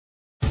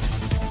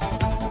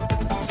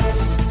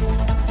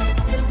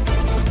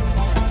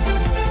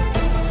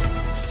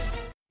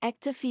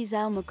Actor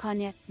Fezile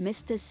Makhanya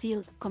Mr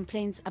Cele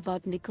complains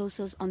about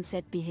Ntokozo's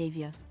onset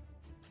behaviour.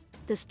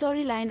 The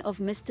storyline of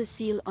Mr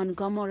Cele on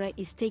Gomorrah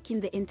is taking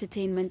the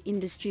entertainment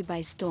industry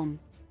by storm.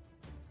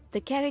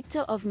 The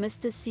character of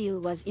Mr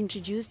Cele was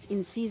introduced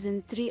in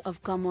Season 3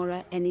 of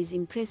Gomorrah and is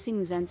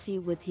impressing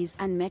Mzansi with his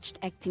unmatched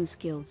acting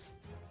skills.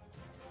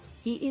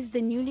 He is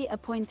the newly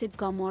appointed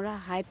Gomorrah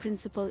High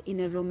Principal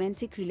in a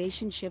romantic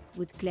relationship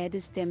with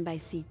Gladys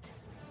Thembisit.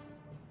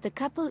 The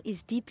couple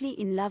is deeply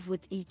in love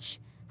with each.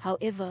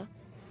 However,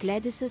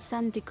 Gladys's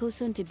son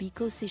Ntokozo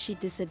Sishi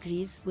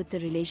disagrees with the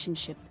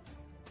relationship.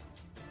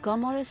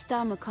 Gomorrah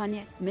star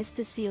Makhanya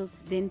Mr Cele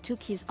then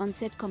took his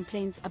onset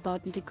complaints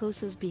about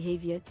Ntokozo's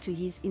behavior to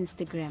his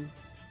Instagram.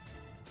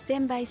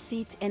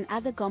 Thembisit and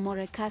other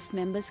Gomorrah cast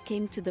members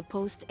came to the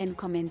post and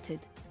commented.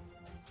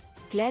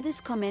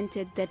 Gladys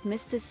commented that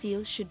Mr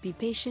Cele should be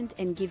patient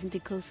and give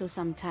Ntokozo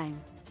some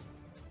time.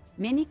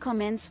 Many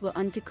comments were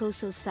on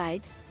Ntokozo's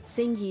side,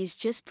 saying he is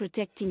just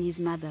protecting his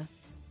mother.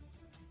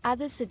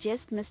 Others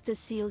suggest Mr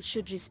Cele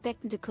should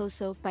respect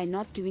Ntokozo by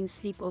not doing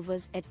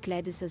sleepovers at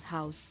Gladys's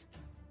house.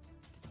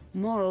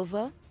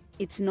 Moreover,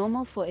 it's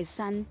normal for a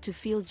son to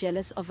feel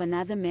jealous of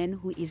another man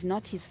who is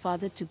not his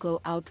father to go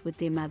out with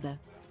their mother.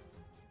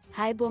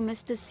 Haibo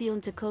Mr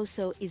Cele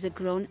Ntokozo is a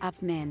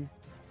grown-up man.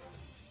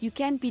 You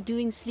can't be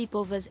doing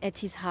sleepovers at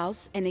his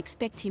house and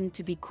expect him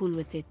to be cool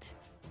with it.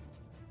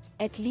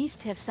 At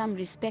least have some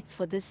respect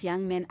for this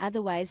young man,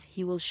 otherwise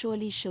he will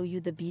surely show you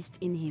the beast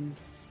in him.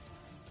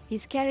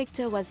 His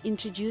character was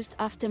introduced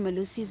after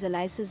Malusi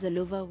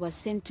Zalisa was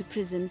sent to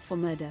prison for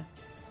murder.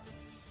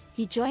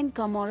 He joined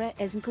Gomorrah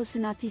as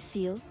Nkosi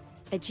Cele,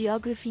 a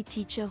geography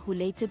teacher who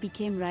later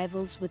became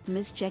rivals with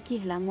Miss Jackie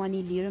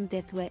Hlangwani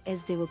Liramthethwa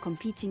as they were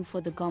competing for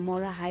the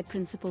Gomorrah High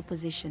Principal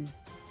position.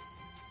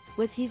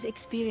 With his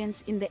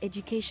experience in the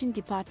education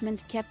department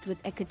capped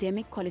with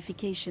academic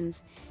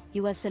qualifications, he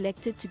was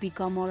selected to be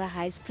Gomorrah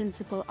High's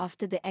principal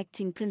after the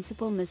acting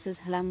principal Mrs.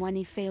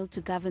 Hlangwani failed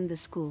to govern the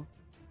school.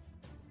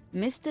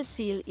 Mr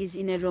Cele is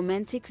in a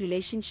romantic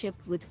relationship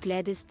with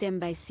Gladys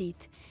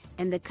Thembisit,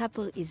 and the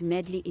couple is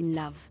madly in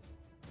love.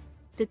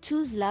 The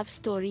two's love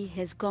story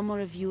has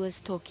Gomorrah viewers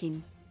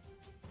talking.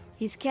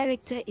 His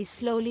character is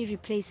slowly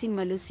replacing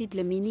Malusi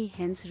Dlamini,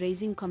 hence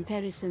raising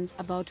comparisons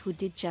about who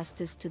did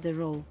justice to the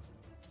role.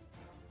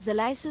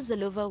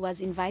 Zalisa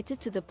was invited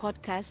to the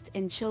podcast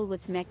and Chill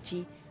with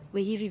MacG,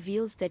 where he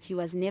reveals that he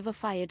was never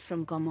fired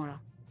from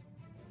Gomorrah.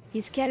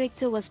 His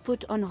character was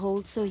put on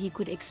hold so he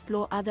could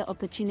explore other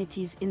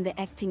opportunities in the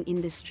acting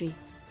industry.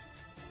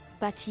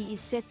 But he is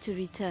set to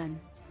return.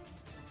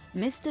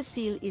 Mr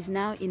Cele is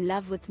now in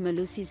love with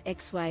Malusi's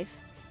ex-wife,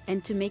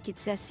 and to make it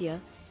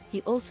sassier,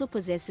 he also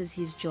possesses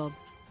his job.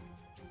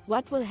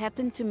 What will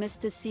happen to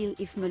Mr Cele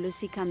if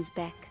Malusi comes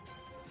back?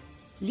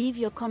 Leave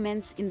your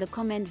comments in the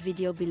comment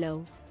video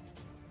below.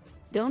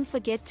 Don't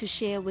forget to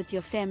share with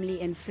your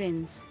family and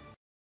friends.